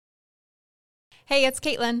Hey, it's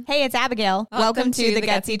Caitlin. Hey, it's Abigail. Welcome to The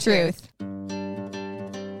Gutsy Truth.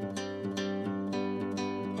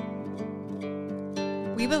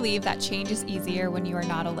 We believe that change is easier when you are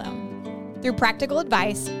not alone. Through practical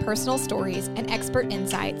advice, personal stories, and expert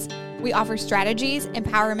insights, we offer strategies,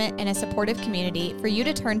 empowerment, and a supportive community for you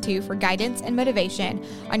to turn to for guidance and motivation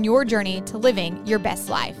on your journey to living your best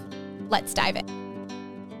life. Let's dive in.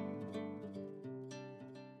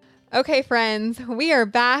 Okay, friends, we are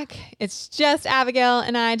back. It's just Abigail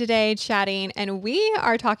and I today chatting, and we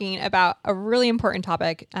are talking about a really important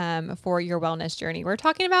topic for your wellness journey. We're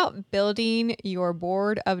talking about building your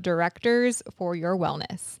board of directors for your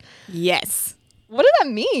wellness. Yes. What does that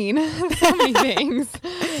mean? So many things.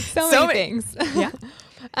 So many things.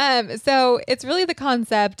 Yeah. So it's really the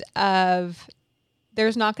concept of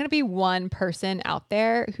there's not going to be one person out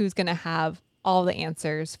there who's going to have all the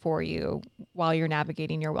answers for you while you're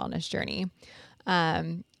navigating your wellness journey.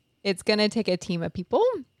 It's going to take a team of people.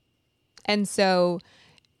 And so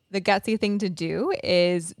the gutsy thing to do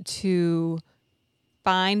is to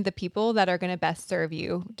find the people that are going to best serve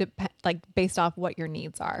you, based off what your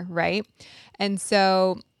needs are, right? And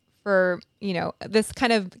so this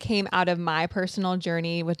kind of came out of my personal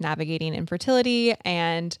journey with navigating infertility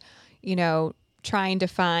and, trying to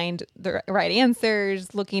find the right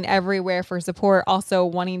answers, looking everywhere for support, also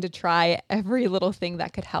wanting to try every little thing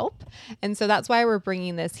that could help. And so that's why we're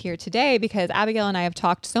bringing this here today, because Abigail and I have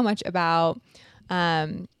talked so much about,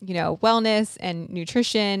 wellness and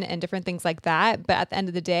nutrition and different things like that. But at the end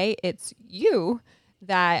of the day, it's you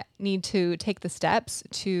that need to take the steps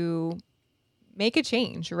to make a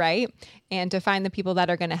change, right? And to find the people that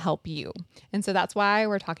are going to help you. And so that's why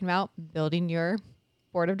we're talking about building your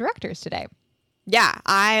board of directors today. Yeah,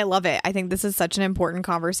 I love it. I think this is such an important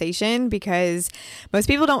conversation because most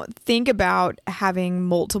people don't think about having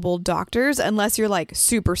multiple doctors unless you're like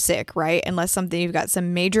super sick, right? Unless you've got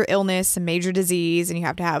some major illness, some major disease, and you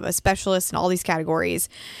have to have a specialist in all these categories.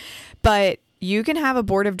 But you can have a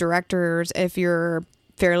board of directors if you're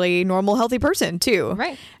fairly normal, healthy person too.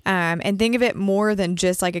 Right. And think of it more than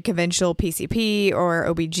just like a conventional PCP or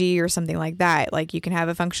OBG or something like that. Like you can have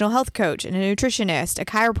a functional health coach and a nutritionist, a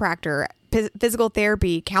chiropractor, physical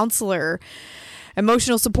therapy, counselor,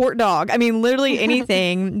 emotional support dog. I mean, literally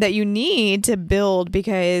anything that you need to build,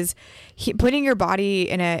 because putting your body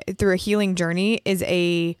through a healing journey is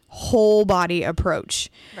a whole body approach.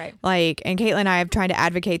 Right. And Caitlin and I have tried to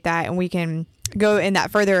advocate that, and we can go in that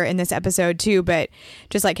further in this episode too. But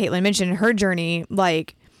just like Caitlin mentioned, her journey,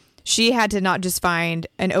 she had to not just find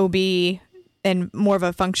an OB and more of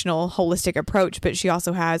a functional holistic approach, but she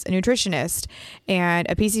also has a nutritionist and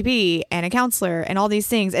a PCP and a counselor and all these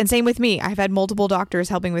things. And same with me. I've had multiple doctors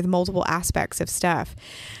helping with multiple aspects of stuff,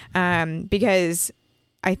 because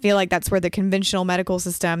I feel like that's where the conventional medical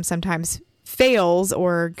system sometimes fails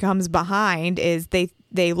or comes behind, is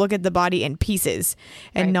they look at the body in pieces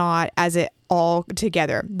and Right. not as it all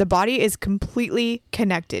together. The body is completely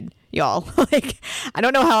connected, y'all. I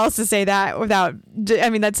don't know how else to say that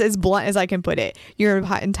that's as blunt as I can put it. Your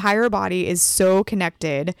entire body is so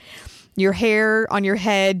connected. Your hair on your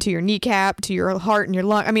head to your kneecap to your heart and your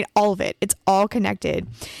lung. I mean, all of it. It's all connected.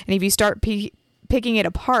 And if you start picking it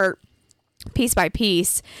apart piece by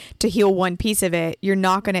piece to heal one piece of it, you're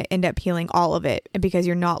not going to end up healing all of it, because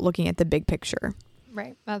you're not looking at the big picture.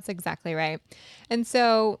 Right. That's exactly right. And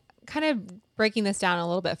so kind of breaking this down a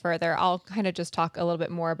little bit further, I'll kind of just talk a little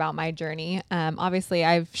bit more about my journey. Obviously,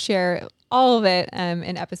 I've shared all of it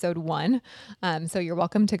in episode 1. So you're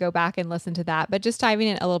welcome to go back and listen to that. But just diving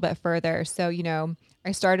in a little bit further. So,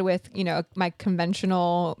 I started with, my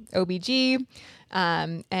conventional OBG,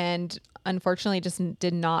 and unfortunately just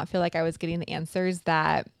did not feel like I was getting the answers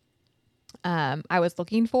that I was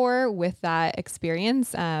looking for with that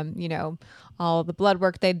experience. All the blood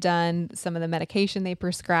work they'd done, some of the medication they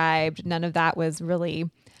prescribed, none of that was really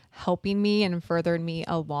helping me and furthered me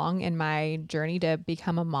along in my journey to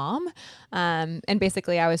become a mom. And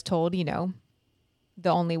basically I was told, the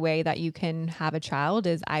only way that you can have a child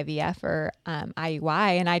is IVF or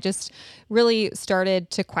IUI. And I just really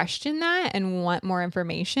started to question that and want more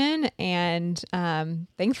information. And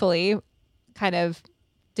thankfully kind of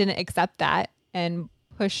didn't accept that and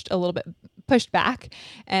pushed back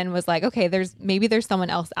and was like, okay, there's someone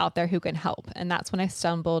else out there who can help. And that's when I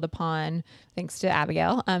stumbled upon, thanks to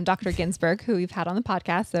Abigail, Dr. Ginsburg, who we've had on the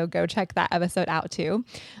podcast. So go check that episode out too.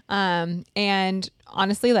 And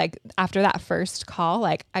honestly, after that first call,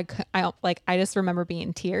 I just remember being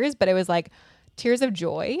in tears, but it was tears of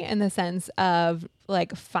joy in the sense of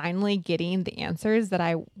finally getting the answers that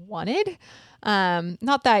I wanted.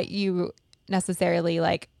 Not that you necessarily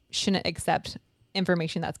shouldn't accept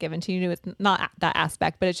information that's given to you. It's not that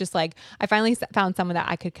aspect, but it's just like I finally found someone that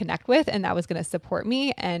I could connect with and that was going to support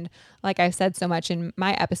me. And like I've said so much in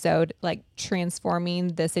my episode, like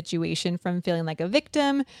transforming the situation from feeling like a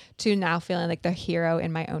victim to now feeling like the hero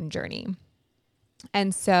in my own journey.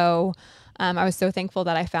 And so I was so thankful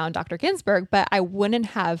that I found Dr. Ginsburg, but I wouldn't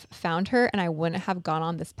have found her and I wouldn't have gone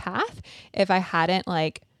on this path if I hadn't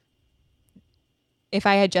if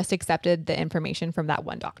I had just accepted the information from that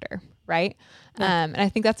one doctor. Right. Yeah. And I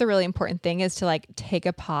think that's a really important thing, is to like take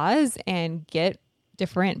a pause and get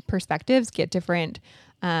different perspectives, get different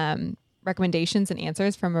recommendations and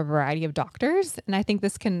answers from a variety of doctors. And I think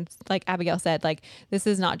this can, like Abigail said, like this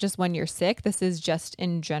is not just when you're sick, this is just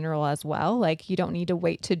in general as well. Like you don't need to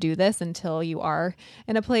wait to do this until you are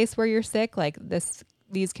in a place where you're sick. Like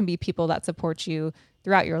these can be people that support you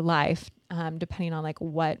throughout your life, depending on like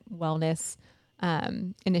what wellness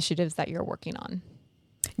initiatives that you're working on.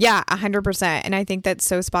 Yeah, 100%. And I think that's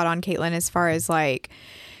so spot on, Caitlin, as far as like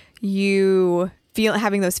you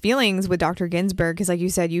having those feelings with Dr. Ginsburg, because like you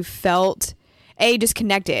said, you felt just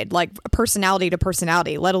connected, like personality to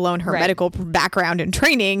personality, let alone her medical background and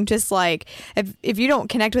training. Just like if you don't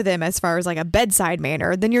connect with them as far as like a bedside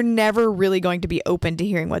manner, then you're never really going to be open to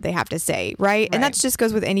hearing what they have to say. Right. And that just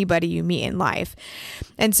goes with anybody you meet in life.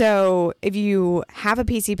 And so if you have a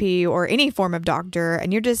PCP or any form of doctor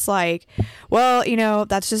and you're just like, well,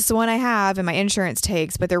 that's just the one I have and my insurance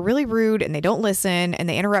takes, but they're really rude and they don't listen and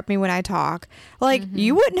they interrupt me when I talk. Like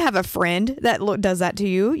you wouldn't have a friend that does that to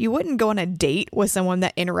you. You wouldn't go on a date with someone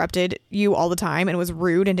that interrupted you all the time and was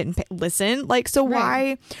rude and didn't listen. Like, so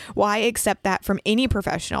why accept that from any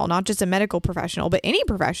professional, not just a medical professional, but any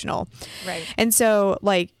professional. Right. And so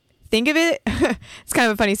like, think of it, it's kind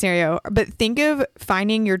of a funny scenario, but think of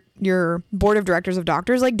finding your board of directors of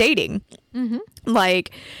doctors like dating.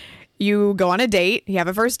 Like you go on a date, you have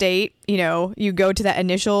a first date, you go to that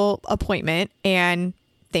initial appointment and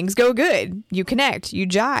things go good. You connect, you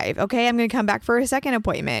jive. Okay, I'm going to come back for a second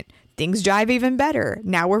appointment. Things jive even better.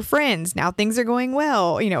 Now we're friends. Now things are going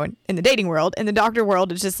well, in the dating world. In the doctor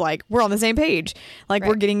world, it's just like, we're on the same page. Like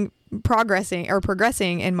we're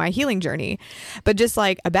progressing in my healing journey. But just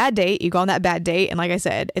like a bad date, you go on that bad date. And like I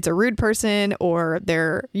said, it's a rude person or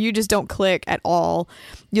you just don't click at all.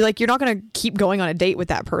 You're not going to keep going on a date with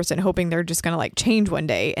that person, hoping they're just going to like change one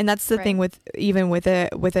day. And that's the thing with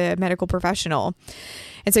a medical professional.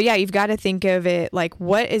 And so, yeah, you've got to think of it like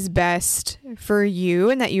what is best for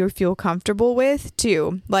you and that you feel comfortable with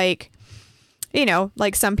too. Like,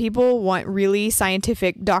 like some people want really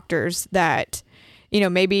scientific doctors that,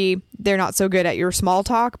 maybe they're not so good at your small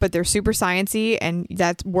talk, but they're super sciencey and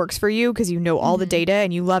that works for you because all the data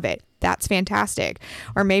and you love it. That's fantastic.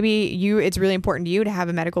 Or maybe it's really important to you to have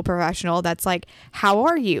a medical professional that's like, how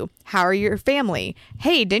are you? How are your family?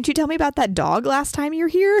 Hey, didn't you tell me about that dog last time you were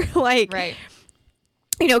here?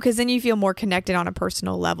 Because then you feel more connected on a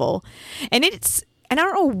personal level. And I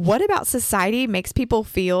don't know what about society makes people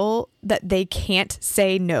feel that they can't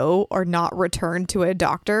say no or not return to a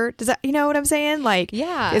doctor. Does that, you know what I'm saying? Like,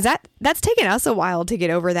 yeah, that's taken us a while to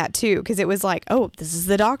get over that too. Cause it was like, oh, this is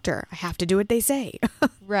the doctor. I have to do what they say.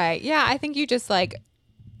 Right. Yeah. I think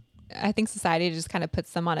I think society just kind of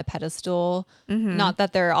puts them on a pedestal. Not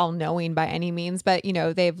that they're all knowing by any means, but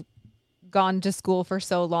they've gone to school for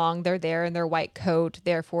so long, they're there in their white coat,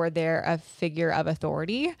 therefore they're a figure of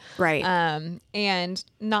authority. Right. And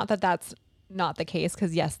not that that's not the case,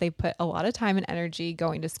 because yes, they put a lot of time and energy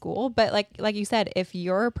going to school, but like you said, if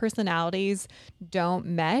your personalities don't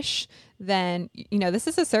mesh, then this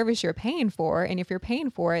is a service you're paying for, and if you're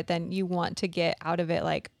paying for it, then you want to get out of it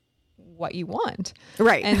like what you want.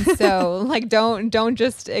 Right. And so like don't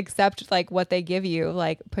just accept like what they give you,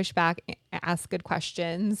 like push back, ask good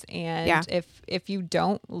questions. And if you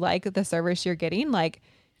don't like the service you're getting, like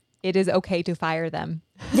it is okay to fire them.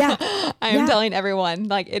 Yeah. I'm telling everyone,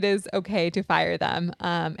 like it is okay to fire them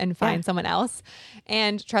and find someone else.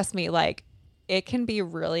 And trust me, like it can be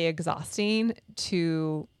really exhausting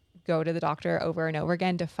to go to the doctor over and over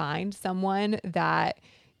again to find someone that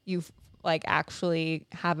you've like actually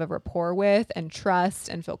have a rapport with and trust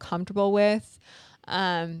and feel comfortable with.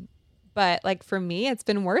 But like for me, it's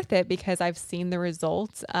been worth it because I've seen the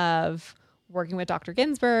results of working with Dr.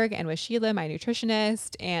 Ginsburg and with Sheila, my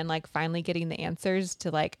nutritionist, and like finally getting the answers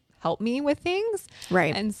to like help me with things.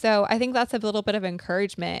 Right. And so I think that's a little bit of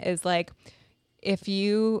encouragement is like, if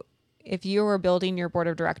you were building your board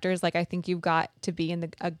of directors, like I think you've got to be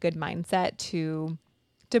in a good mindset to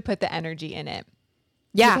put the energy in it.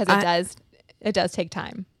 Yeah. Because it does take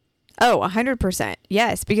time. Oh, 100%.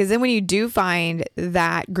 Yes. Because then when you do find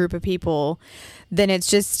that group of people, then it's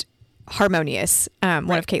just harmonious.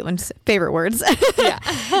 One of Caitlin's favorite words. Yeah.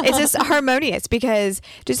 It's just harmonious because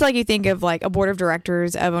just like you think of like a board of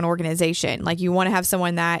directors of an organization, like you want to have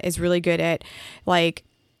someone that is really good at like,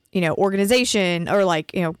 organization or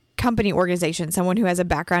like, company organization, someone who has a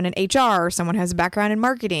background in HR, someone who has a background in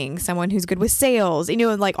marketing, someone who's good with sales,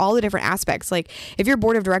 like all the different aspects. Like if your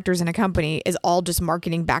board of directors in a company is all just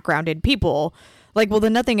marketing backgrounded people, like, well,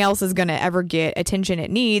 then nothing else is going to ever get attention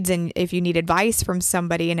it needs. And if you need advice from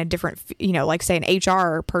somebody in a different, like say an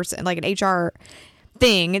HR person, like an HR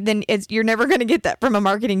thing, then you're never going to get that from a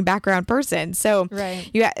marketing background person. So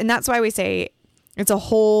right. And that's why we say it's a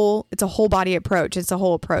whole body approach. It's a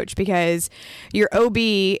whole approach because your OB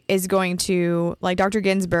is going to, like Dr.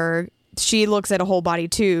 Ginsburg, she looks at a whole body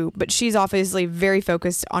too, but she's obviously very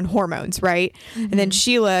focused on hormones, right? Mm-hmm. And then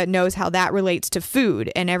Sheila knows how that relates to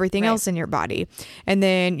food and everything else in your body. And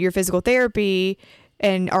then your physical therapy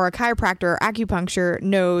or a chiropractor or acupuncture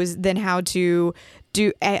knows then how to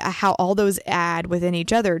do how all those add within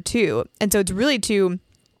each other too. And so it's really to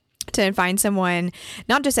find someone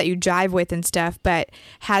not just that you jive with and stuff, but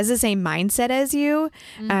has the same mindset as you.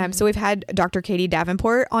 Mm-hmm. So we've had Dr. Katie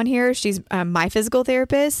Davenport on here. She's my physical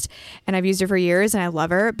therapist, and I've used her for years, and I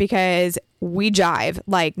love her because we jive,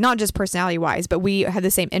 like not just personality wise, but we have the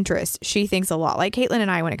same interests. She thinks a lot like Caitlin and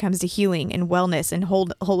I when it comes to healing and wellness and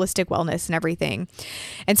holistic wellness and everything.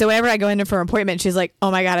 And so whenever I go in for an appointment, she's like, oh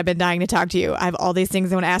my God, I've been dying to talk to you. I have all these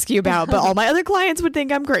things I want to ask you about, but all my other clients would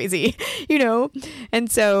think I'm crazy,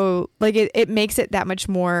 And so like it makes it that much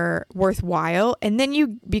more worthwhile. And then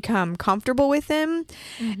you become comfortable with them.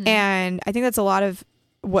 Mm-hmm. And I think that's a lot of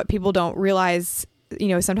what people don't realize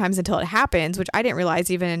sometimes until it happens, which I didn't realize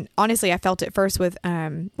even, honestly, I felt it first with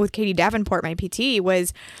Katie Davenport, my PT,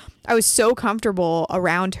 was I was so comfortable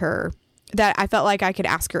around her that I felt like I could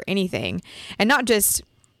ask her anything, and not just,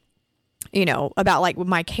 about like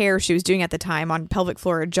my care she was doing at the time on pelvic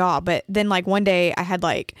floor or jaw, but then like one day I had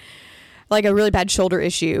like a really bad shoulder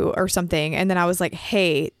issue or something. And then I was like,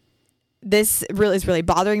 hey, this really is really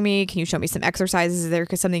bothering me. Can you show me some exercises? Is there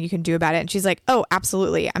something you can do about it? And she's like, oh,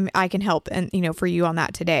 absolutely. I can help. And, for you on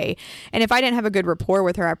that today. And if I didn't have a good rapport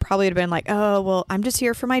with her, I probably would have been like, oh, well, I'm just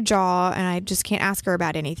here for my jaw and I just can't ask her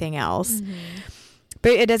about anything else. Mm-hmm.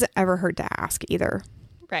 But it doesn't ever hurt to ask either.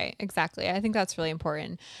 Right. Exactly. I think that's really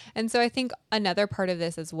important. And so I think another part of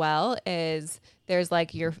this as well is there's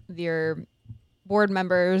like your board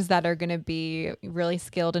members that are going to be really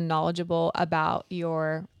skilled and knowledgeable about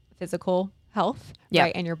your physical health,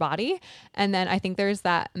 right, and your body. And then I think there's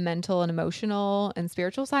that mental and emotional and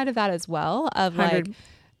spiritual side of that as well, of 100. Like,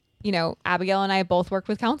 Abigail and I both work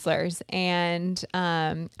with counselors, and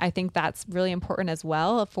I think that's really important as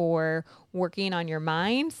well for working on your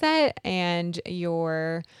mindset and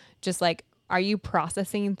your just like, are you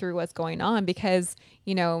processing through what's going on? Because,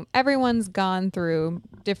 everyone's gone through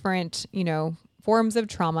different, forms of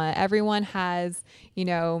trauma. Everyone has,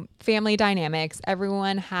 family dynamics.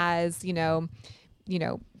 Everyone has,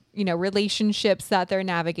 relationships that they're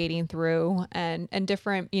navigating through and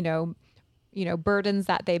different, burdens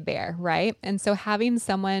that they bear. Right. And so having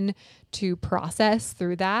someone to process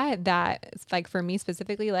through that like for me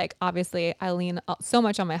specifically, like obviously I lean so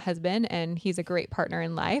much on my husband and he's a great partner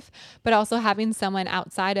in life, but also having someone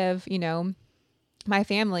outside of, my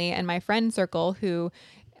family and my friend circle who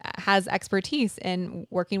has expertise in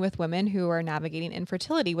working with women who are navigating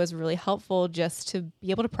infertility was really helpful just to be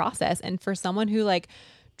able to process. And for someone who like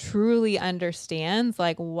truly understands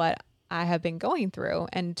like what I have been going through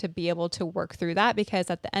and to be able to work through that, because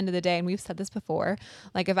at the end of the day, and we've said this before,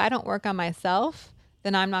 like if I don't work on myself,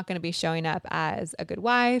 then I'm not going to be showing up as a good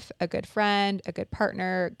wife, a good friend, a good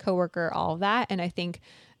partner, coworker, all of that. And I think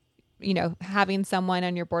having someone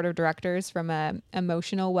on your board of directors from a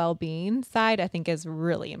emotional well-being side, I think is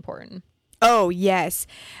really important. Oh, yes.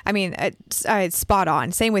 I mean, it's spot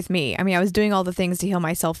on. Same with me. I mean, I was doing all the things to heal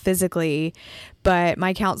myself physically, but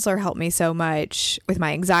my counselor helped me so much with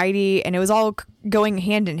my anxiety, and it was all going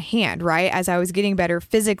hand in hand, right? As I was getting better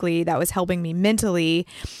physically, that was helping me mentally,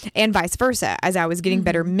 and vice versa. As I was getting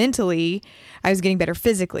better mentally, I was getting better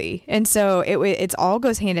physically. And so it's all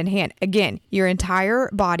goes hand in hand. Again, your entire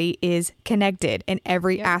body is connected in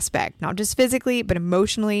every aspect, not just physically, but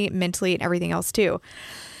emotionally, mentally, and everything else too.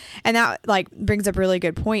 And that like brings up a really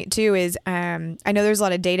good point too, is I know there's a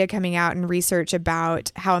lot of data coming out and research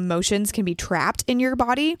about how emotions can be trapped in your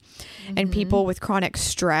body, and people with chronic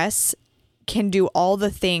stress can do all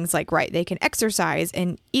the things like, right, they can exercise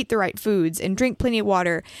and eat the right foods and drink plenty of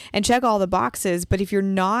water and check all the boxes. But if you're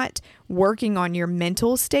not working on your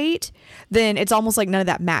mental state, then it's almost like none of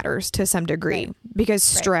that matters to some degree, because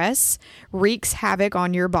stress wreaks havoc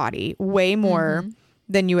on your body way more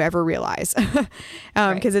than you ever realize.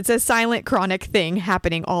 Because it's a silent chronic thing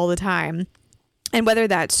happening all the time. And whether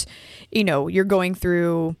that's, you're going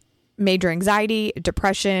through major anxiety,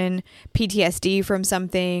 depression, PTSD from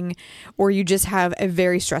something, or you just have a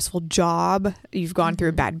very stressful job, you've gone through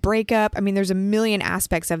a bad breakup. I mean, there's a million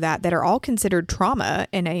aspects of that are all considered trauma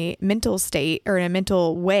in a mental state or in a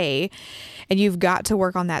mental way. And you've got to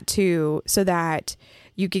work on that too, so that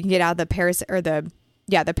you can get out of the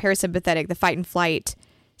parasympathetic, the fight and flight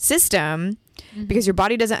system, because your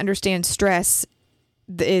body doesn't understand stress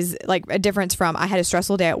is like a difference from I had a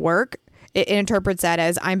stressful day at work. It interprets that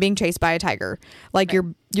as I'm being chased by a tiger. Like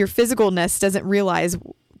your physicalness doesn't realize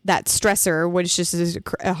that stressor, which just is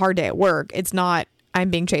a hard day at work. It's not I'm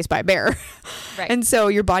being chased by a bear. Right. And so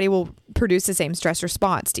your body will produce the same stress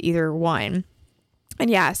response to either one. And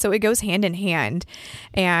yeah, so it goes hand in hand.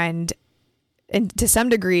 And to some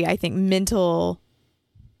degree, I think mental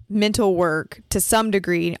work to some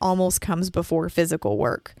degree almost comes before physical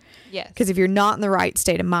work. Yes. Because if you're not in the right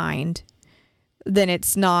state of mind, then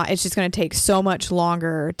it's just going to take so much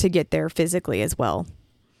longer to get there physically as well.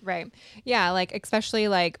 Right. Yeah. Like, especially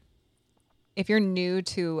like if you're new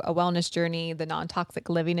to a wellness journey, the non-toxic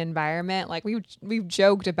living environment, like we've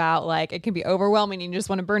joked about, like, it can be overwhelming and you just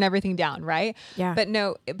want to burn everything down. Right. Yeah. But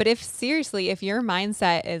if your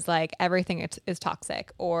mindset is like everything is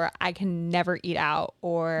toxic, or I can never eat out,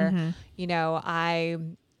 or,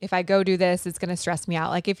 if I go do this, it's going to stress me out.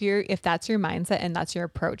 Like if that's your mindset and that's your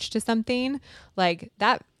approach to something like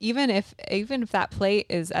that, even if that plate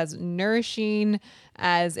is as nourishing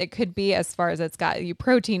as it could be, as far as it's got you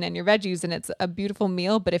protein and your veggies and it's a beautiful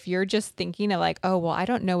meal. But if you're just thinking of like, oh, well, I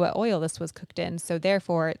don't know what oil this was cooked in, so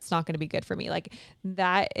therefore it's not going to be good for me. Like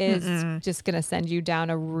that is just going to send you down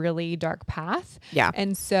a really dark path. Yeah.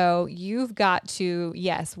 And so you've got to,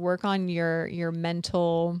 work on your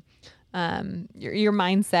mental, your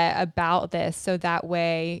mindset about this, so that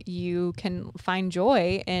way you can find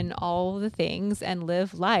joy in all the things and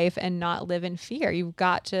live life and not live in fear. You've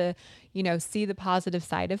got to, see the positive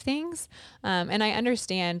side of things. And I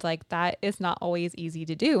understand like that is not always easy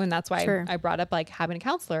to do. And that's why I brought up like having a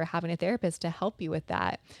counselor, having a therapist to help you with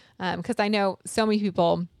that. Because I know so many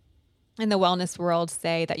people in the wellness world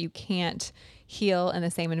say that you can't heal in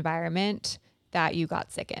the same environment that you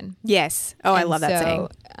got sick in. Yes. Oh, I love that saying.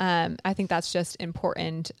 I think that's just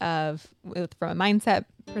important from a mindset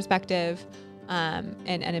perspective, and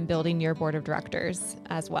in building your board of directors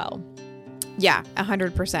as well. Yeah,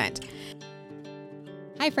 100%.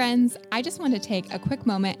 Hi friends. I just want to take a quick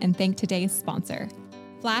moment and thank today's sponsor,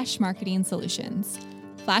 Flash Marketing Solutions.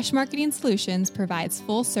 Flash Marketing Solutions provides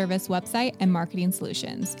full service website and marketing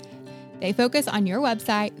solutions. They focus on your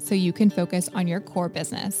website so you can focus on your core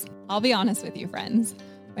business. I'll be honest with you, friends.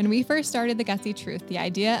 When we first started The Gutsy Truth, the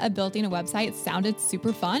idea of building a website sounded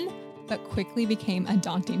super fun, but quickly became a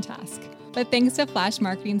daunting task. But thanks to Flash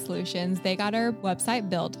Marketing Solutions, they got our website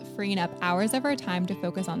built, freeing up hours of our time to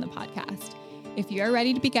focus on the podcast. If you are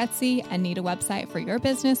ready to be gutsy and need a website for your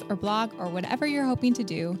business or blog or whatever you're hoping to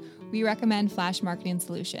do, we recommend Flash Marketing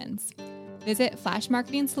Solutions. Visit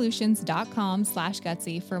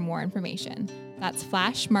flashmarketingsolutions.com/gutsy for more information. That's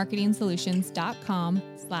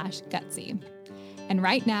flashmarketingsolutions.com/gutsy. And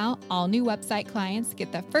right now, all new website clients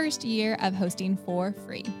get the first year of hosting for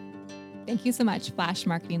free. Thank you so much, Flash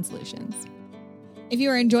Marketing Solutions. If you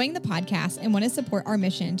are enjoying the podcast and want to support our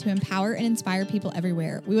mission to empower and inspire people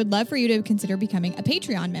everywhere, we would love for you to consider becoming a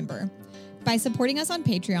Patreon member. By supporting us on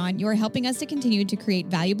Patreon, you are helping us to continue to create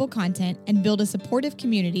valuable content and build a supportive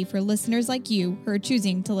community for listeners like you who are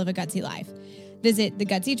choosing to live a gutsy life. Visit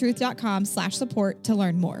thegutsytruth.com/support to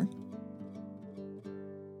learn more.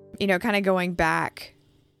 Kind of going back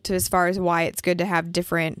to as far as why it's good to have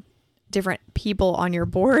different people on your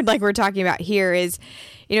board, like we're talking about here, is,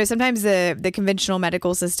 sometimes the conventional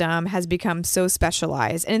medical system has become so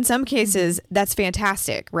specialized. And in some cases, that's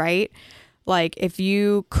fantastic, right? Like if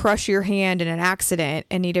you crush your hand in an accident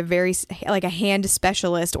and need a hand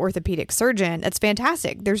specialist orthopedic surgeon, that's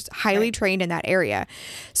fantastic. There's highly trained in that area.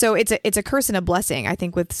 So it's a curse and a blessing, I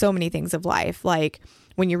think, with so many things of life. Like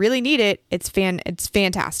when you really need it, it's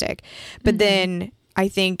fantastic. But then I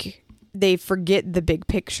think they forget the big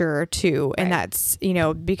picture too. And that's,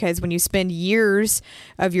 because when you spend years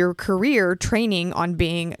of your career training on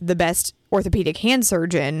being the best orthopedic hand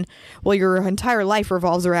surgeon, well, your entire life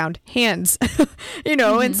revolves around hands,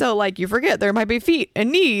 and so like you forget there might be feet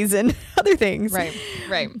and knees and other things. Right.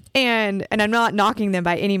 And I'm not knocking them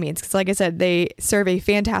by any means, because like I said, they serve a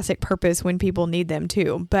fantastic purpose when people need them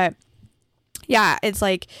too. But yeah, it's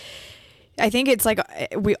like, I think it's like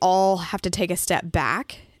we all have to take a step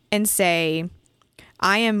back and say,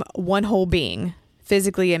 I am one whole being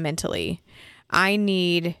physically and mentally. I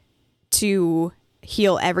need to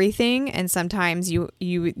heal everything. And sometimes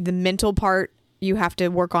the mental part, you have to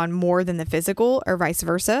work on more than the physical, or vice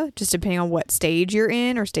versa, just depending on what stage you're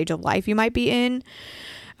in or stage of life you might be in.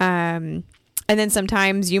 And then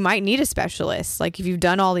sometimes you might need a specialist. Like if you've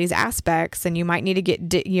done all these aspects, and you might need to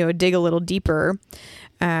dig a little deeper.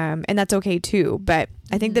 And that's okay too. But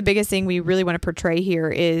I think the biggest thing we really want to portray here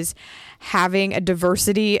is having a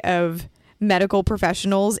diversity of medical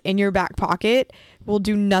professionals in your back pocket will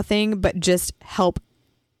do nothing but just help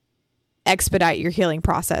expedite your healing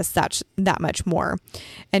process that much more,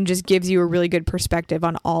 and just gives you a really good perspective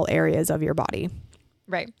on all areas of your body.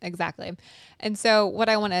 Right, exactly. And so what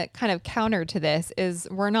I want to kind of counter to this is,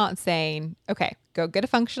 we're not saying, okay, go get a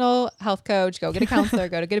functional health coach, go get a counselor,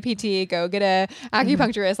 go to get a PT, go get a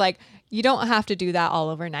acupuncturist. Like, you don't have to do that all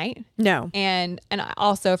overnight. No. And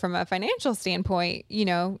also from a financial standpoint,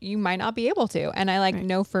 you might not be able to. And I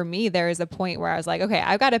know for me, there is a point where I was like, okay,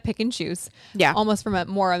 I've got to pick and choose. Yeah. Almost from a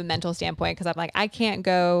more of a mental standpoint. Cause I'm like, I can't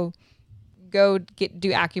do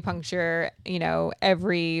acupuncture,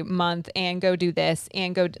 every month, and go do this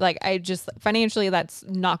and go, I just financially, that's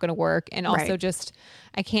not going to work. And also just,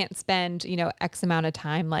 I can't spend, X amount of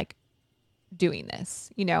time, doing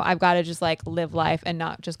this, I've got to just live life and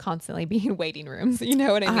not just constantly be in waiting rooms. You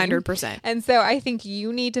know what I mean? 100%. And so I think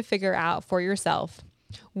you need to figure out for yourself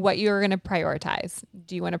what you're going to prioritize.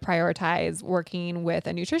 Do you want to prioritize working with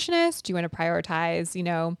a nutritionist? Do you want to prioritize,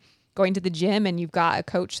 going to the gym and you've got a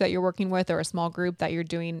coach that you're working with, or a small group that you're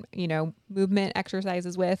doing, movement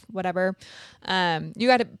exercises with, whatever. You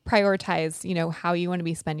got to prioritize, how you want to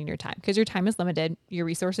be spending your time, because your time is limited. Your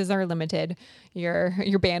resources are limited. Your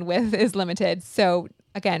bandwidth is limited. So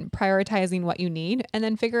again, prioritizing what you need, and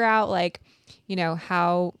then figure out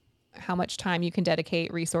how much time you can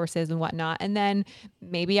dedicate, resources and whatnot. And then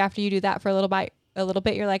maybe after you do that for a little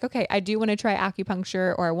bit, you're like, okay, I do want to try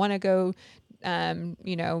acupuncture, or I want to go,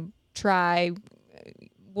 try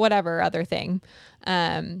whatever other thing.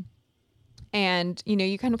 And,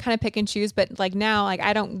 you can kind of pick and choose, but now,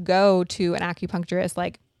 I don't go to an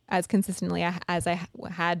acupuncturist, as consistently as I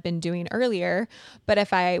had been doing earlier. But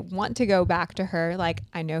if I want to go back to her,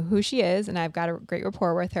 I know who she is, and I've got a great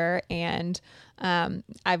rapport with her, and,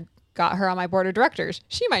 I've got her on my board of directors.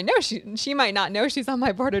 She might not know she's on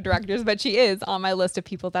my board of directors, but she is on my list of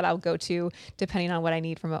people that I'll go to depending on what I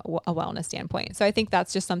need from a wellness standpoint. So I think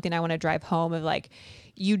that's just something I want to drive home of,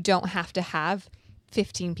 you don't have to have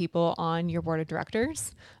 15 people on your board of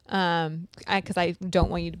directors. Cause I don't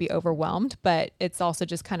want you to be overwhelmed, but it's also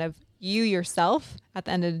just kind of you yourself at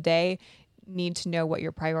the end of the day need to know what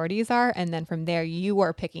your priorities are. And then from there, you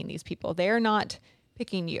are picking these people. They're not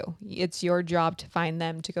picking you. It's your job to find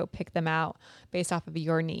them, to go pick them out based off of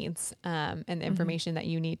your needs, and the information that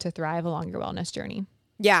you need to thrive along your wellness journey.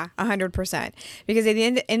 Yeah, 100%. Because at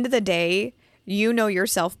the end of the day, you know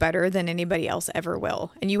yourself better than anybody else ever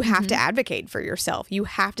will. And you have to advocate for yourself. You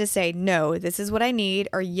have to say, no, this is what I need,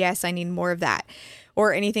 or yes, I need more of that,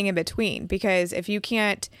 or anything in between. Because if you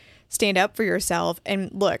can't stand up for yourself, and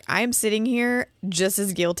look, I'm sitting here just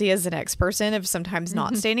as guilty as the next person of sometimes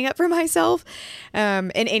not standing up for myself.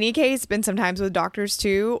 In any case, been sometimes with doctors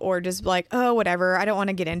too, or just oh, whatever, I don't want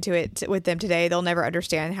to get into it with them today. They'll never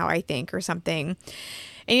understand how I think or something.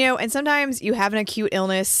 And and sometimes you have an acute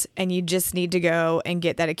illness and you just need to go and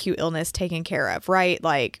get that acute illness taken care of, right?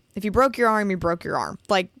 If you broke your arm, you broke your arm.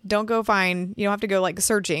 Don't go you don't have to go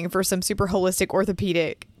searching for some super holistic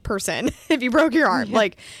orthopedic person if you broke your arm.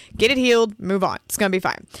 Get it healed, move on, it's gonna be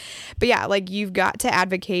fine. But yeah, you've got to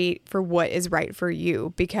advocate for what is right for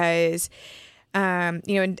you, because and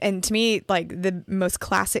to me, the most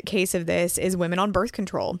classic case of this is women on birth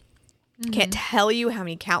control. Can't tell you how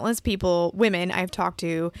many countless women I've talked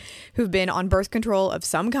to who've been on birth control of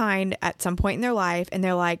some kind at some point in their life, and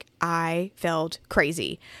they're like, I felt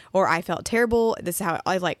crazy, or I felt terrible. This is how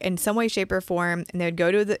I in some way, shape, or form. And they would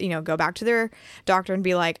go to go back to their doctor and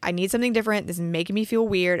be like, I need something different. This is making me feel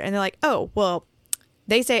weird. And they're like, oh, well,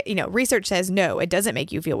 they say, research says no, it doesn't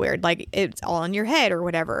make you feel weird. It's all in your head or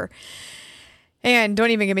whatever. And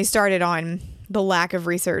don't even get me started on the lack of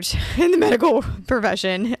research in the medical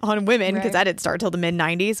profession on women, because that didn't start till the mid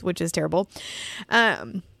 90s, which is terrible.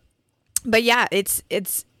 But yeah, it's at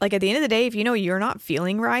the end of the day, if you're not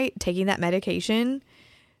feeling right, taking that medication,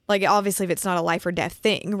 obviously if it's not a life or death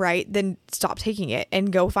thing, right, then stop taking it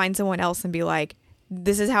and go find someone else and be like,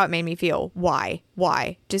 this is how it made me feel.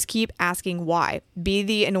 Why? Just keep asking why. Be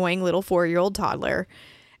the annoying little 4-year-old toddler.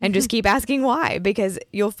 And just keep asking why, because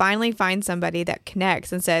you'll finally find somebody that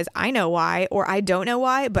connects and says, I know why, or I don't know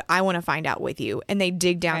why, but I want to find out with you. And they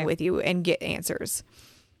dig down with you and get answers.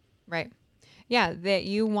 Right. Yeah, that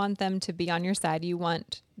you want them to be on your side. You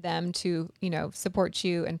want them to, support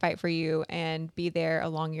you and fight for you and be there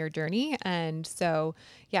along your journey. And so,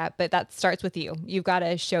 yeah, but that starts with you. You've got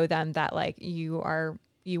to show them that like you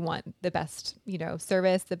want the best,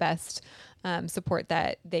 service, the best support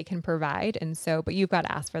that they can provide. And so, but you've got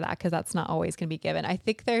to ask for that because that's not always going to be given. I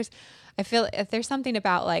feel if there's something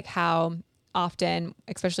about like how often,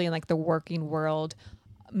 especially in like the working world,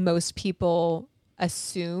 most people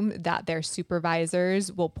assume that their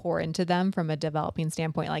supervisors will pour into them from a developing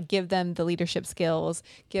standpoint, like give them the leadership skills,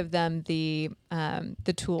 give them the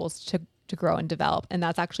tools to grow and develop. And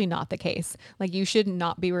that's actually not the case. Like you should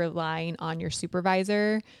not be relying on your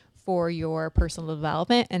supervisor for your personal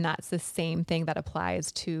development. And that's the same thing that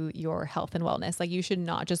applies to your health and wellness. Like you should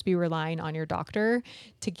not just be relying on your doctor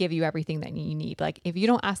to give you everything that you need. Like if you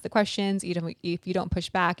don't ask the questions, if you don't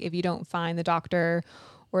push back, if you don't find the doctor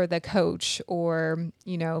or the coach or,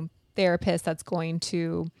 therapist that's going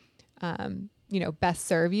to, best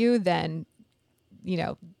serve you, then,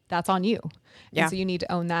 that's on you. Yeah. And so you need to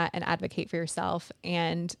own that and advocate for yourself.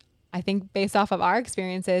 And I think based off of our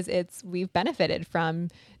experiences, we've benefited from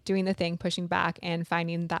doing the thing, pushing back and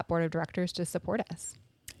finding that board of directors to support us.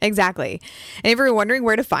 Exactly. And if you're wondering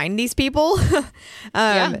where to find these people,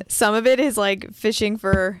 some of it is like fishing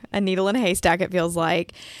for a needle in a haystack, it feels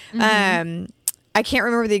like. Mm-hmm. I can't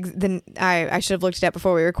remember I should have looked it up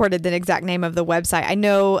before we recorded the exact name of the website. I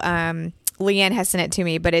know Leanne has sent it to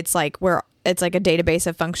me, but it's like it's like a database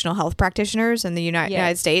of functional health practitioners in the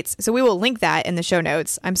United States. So we will link that in the show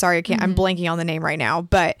notes. I'm sorry, I can't. I'm blanking on the name right now,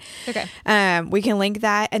 but okay. We can link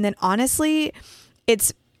that. And then honestly,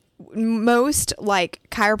 it's most like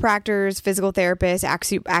chiropractors, physical therapists,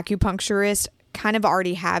 acupuncturists kind of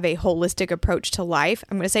already have a holistic approach to life.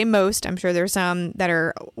 I'm going to say most. I'm sure there's some that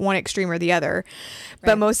are one extreme or the other,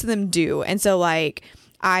 but most of them do. And so like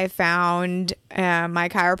I found my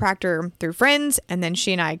chiropractor through friends, and then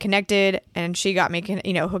she and I connected, and she got me,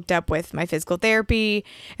 hooked up with my physical therapy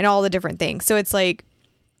and all the different things. So it's like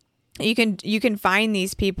you can find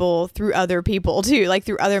these people through other people too, like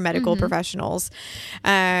through other medical professionals,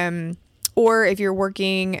 or if you're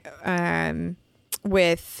working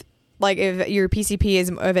with like if your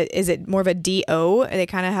PCP is it more of a DO? They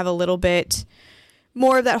kind of have a little bit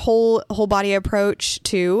more of that whole body approach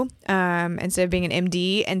too, instead of being an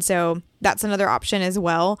MD. And so that's another option as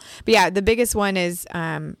well. But yeah, the biggest one is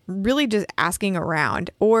really just asking around,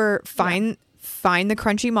 or find the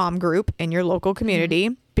Crunchy Mom group in your local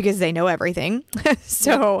community because they know everything.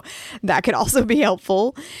 So that could also be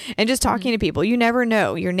helpful. And just talking to people. You never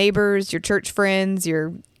know. Your neighbors, your church friends,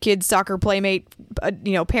 your kids' soccer playmate,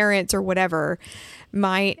 parents or whatever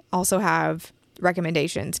might also have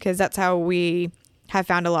recommendations, because that's how we have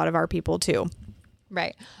found a lot of our people too.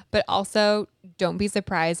 Right. But also don't be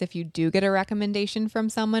surprised if you do get a recommendation from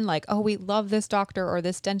someone like, oh, we love this doctor or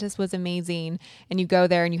this dentist was amazing. And you go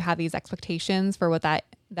there and you have these expectations for what that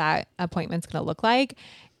appointment's going to look like.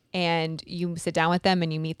 And you sit down with them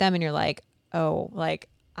and you meet them and you're like, oh, like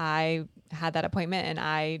I had that appointment and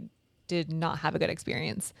I did not have a good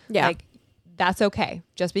experience. Yeah. Like that's okay.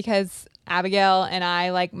 Just because Abigail and I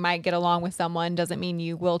like might get along with someone doesn't mean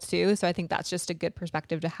you will too. So I think that's just a good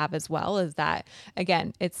perspective to have as well, is that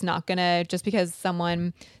again, it's not gonna, just because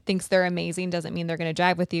someone thinks they're amazing doesn't mean they're gonna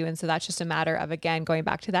jive with you. And so that's just a matter of, again, going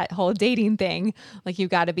back to that whole dating thing. Like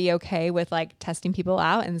you've got to be okay with like testing people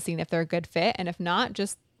out and seeing if they're a good fit. And if not,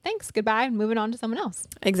 just thanks, goodbye, and moving on to someone else.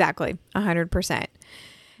 Exactly. 100%.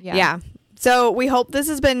 Yeah. So we hope this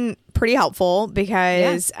has been pretty helpful,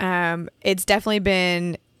 because it's definitely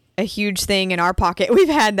been a huge thing in our pocket we've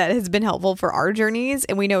had that has been helpful for our journeys.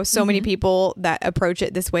 And we know so many people that approach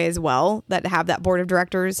it this way as well, that have that board of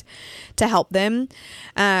directors to help them.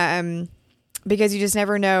 Because you just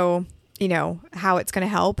never know, how it's going to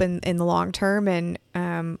help in the long term, and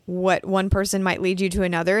what one person might lead you to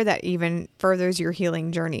another that even furthers your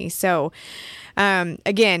healing journey. So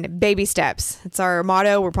again, baby steps. It's our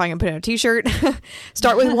motto. We're probably gonna put it on a t-shirt.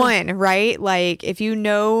 Start with one, right? Like if you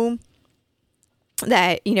know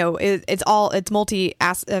that, it's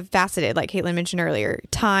multi-faceted, like Caitlin mentioned earlier,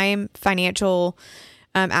 time, financial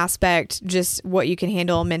aspect, just what you can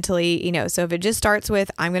handle mentally, so if it just starts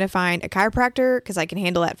with, I'm going to find a chiropractor because I can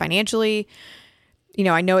handle that financially,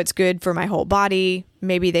 I know it's good for my whole body,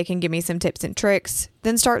 maybe they can give me some tips and tricks,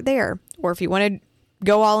 then start there. Or if you want to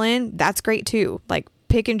go all in, that's great too. Like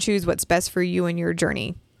pick and choose what's best for you and your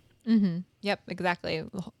journey. Mm-hmm. Yep, exactly.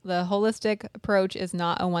 The holistic approach is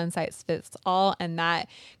not a one size fits all, and that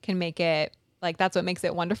can make it like that's what makes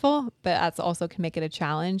it wonderful, but that's also can make it a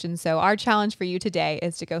challenge. And so our challenge for you today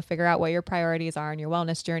is to go figure out what your priorities are in your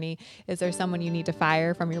wellness journey. Is there someone you need to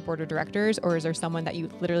fire from your board of directors, or is there someone that you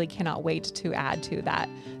literally cannot wait to add to that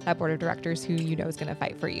board of directors who you know is going to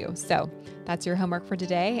fight for you? So that's your homework for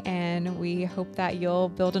today. And we hope that you'll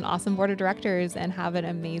build an awesome board of directors and have an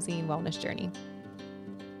amazing wellness journey.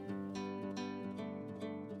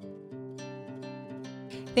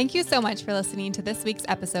 Thank you so much for listening to this week's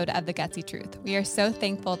episode of The Gutsy Truth. We are so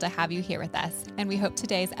thankful to have you here with us, and we hope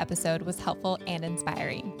today's episode was helpful and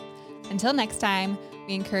inspiring. Until next time,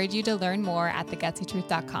 we encourage you to learn more at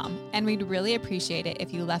thegutsytruth.com, and we'd really appreciate it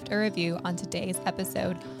if you left a review on today's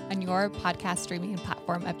episode on your podcast streaming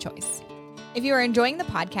platform of choice. If you are enjoying the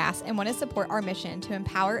podcast and want to support our mission to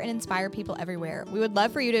empower and inspire people everywhere, we would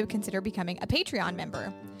love for you to consider becoming a Patreon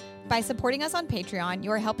member. By supporting us on Patreon,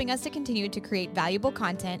 you are helping us to continue to create valuable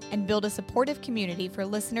content and build a supportive community for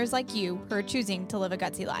listeners like you who are choosing to live a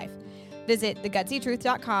gutsy life. Visit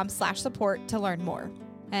thegutsytruth.com/support to learn more.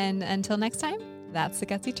 And until next time, that's The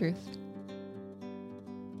Gutsy Truth.